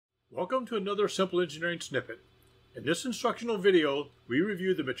Welcome to another Simple Engineering Snippet. In this instructional video, we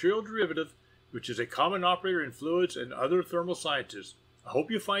review the material derivative, which is a common operator in fluids and other thermal sciences. I hope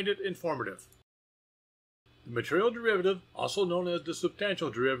you find it informative. The material derivative, also known as the substantial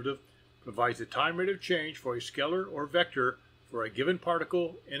derivative, provides the time rate of change for a scalar or vector for a given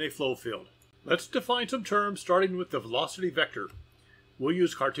particle in a flow field. Let's define some terms starting with the velocity vector. We'll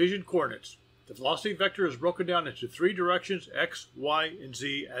use Cartesian coordinates. The velocity vector is broken down into three directions, x, y, and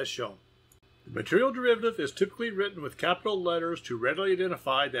z, as shown. The material derivative is typically written with capital letters to readily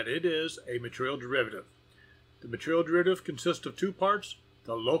identify that it is a material derivative. The material derivative consists of two parts,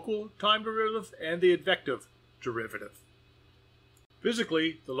 the local time derivative and the advective derivative.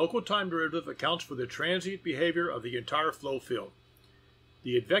 Physically, the local time derivative accounts for the transient behavior of the entire flow field.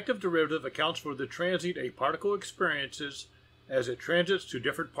 The advective derivative accounts for the transient a particle experiences as it transits to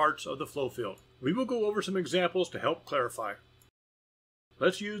different parts of the flow field. We will go over some examples to help clarify.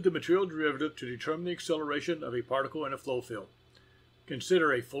 Let's use the material derivative to determine the acceleration of a particle in a flow field.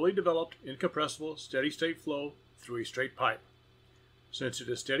 Consider a fully developed, incompressible, steady-state flow through a straight pipe. Since it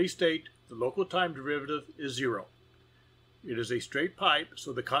is steady state, the local time derivative is zero. It is a straight pipe,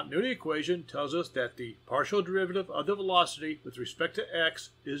 so the continuity equation tells us that the partial derivative of the velocity with respect to x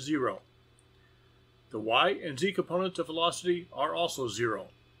is zero. The y and z components of velocity are also zero.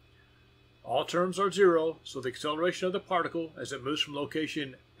 All terms are zero, so the acceleration of the particle as it moves from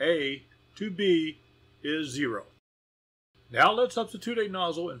location A to B is zero. Now let's substitute a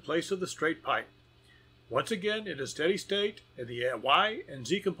nozzle in place of the straight pipe. Once again, it is steady state, and the y and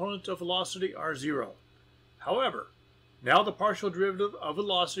z components of velocity are zero. However, now the partial derivative of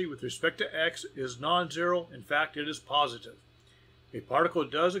velocity with respect to x is non-zero. In fact, it is positive. A particle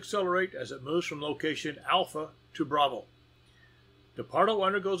does accelerate as it moves from location alpha to Bravo. The particle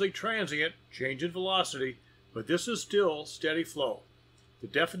undergoes a transient change in velocity, but this is still steady flow. The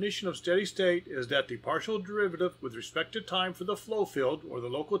definition of steady state is that the partial derivative with respect to time for the flow field, or the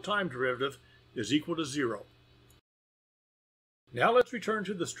local time derivative, is equal to zero. Now let's return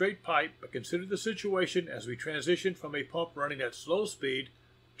to the straight pipe, but consider the situation as we transition from a pump running at slow speed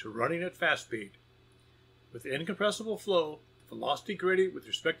to running at fast speed. With incompressible flow, velocity gradient with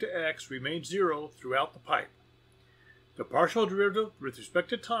respect to x remains zero throughout the pipe. The partial derivative with respect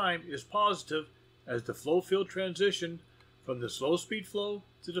to time is positive as the flow field transitioned from the slow speed flow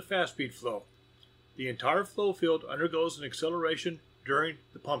to the fast speed flow. The entire flow field undergoes an acceleration during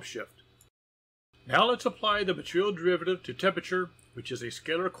the pump shift. Now let's apply the material derivative to temperature, which is a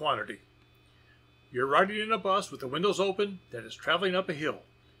scalar quantity. You're riding in a bus with the windows open that is traveling up a hill.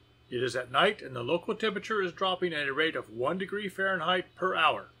 It is at night and the local temperature is dropping at a rate of 1 degree Fahrenheit per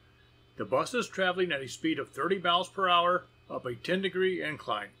hour. The bus is traveling at a speed of 30 miles per hour up a 10-degree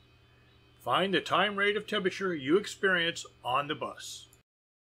incline. Find the time rate of temperature you experience on the bus.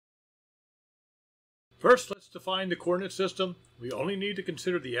 First, let's define the coordinate system. We only need to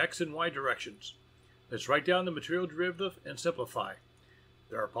consider the x and y directions. Let's write down the material derivative and simplify.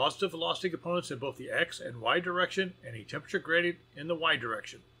 There are positive velocity components in both the x and y direction and a temperature gradient in the y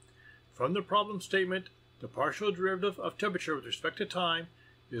direction. From the problem statement, the partial derivative of temperature with respect to time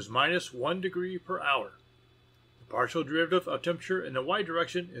is minus 1 degree per hour. The partial derivative of temperature in the y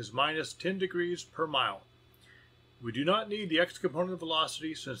direction is minus 10 degrees per mile. We do not need the x component of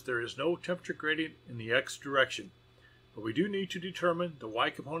velocity since there is no temperature gradient in the x direction, but we do need to determine the y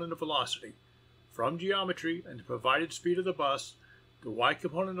component of velocity. From geometry and the provided speed of the bus, the y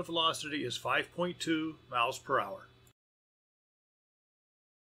component of velocity is 5.2 miles per hour.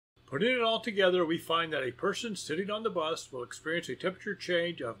 Putting it all together, we find that a person sitting on the bus will experience a temperature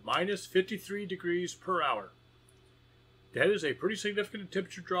change of minus 53 degrees per hour. That is a pretty significant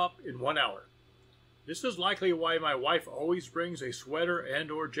temperature drop in 1 hour. This is likely why my wife always brings a sweater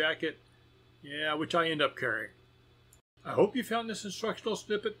and/or jacket, which I end up carrying. I hope you found this instructional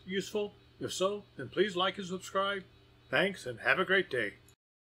snippet useful. If so, then please like and subscribe. Thanks, and have a great day.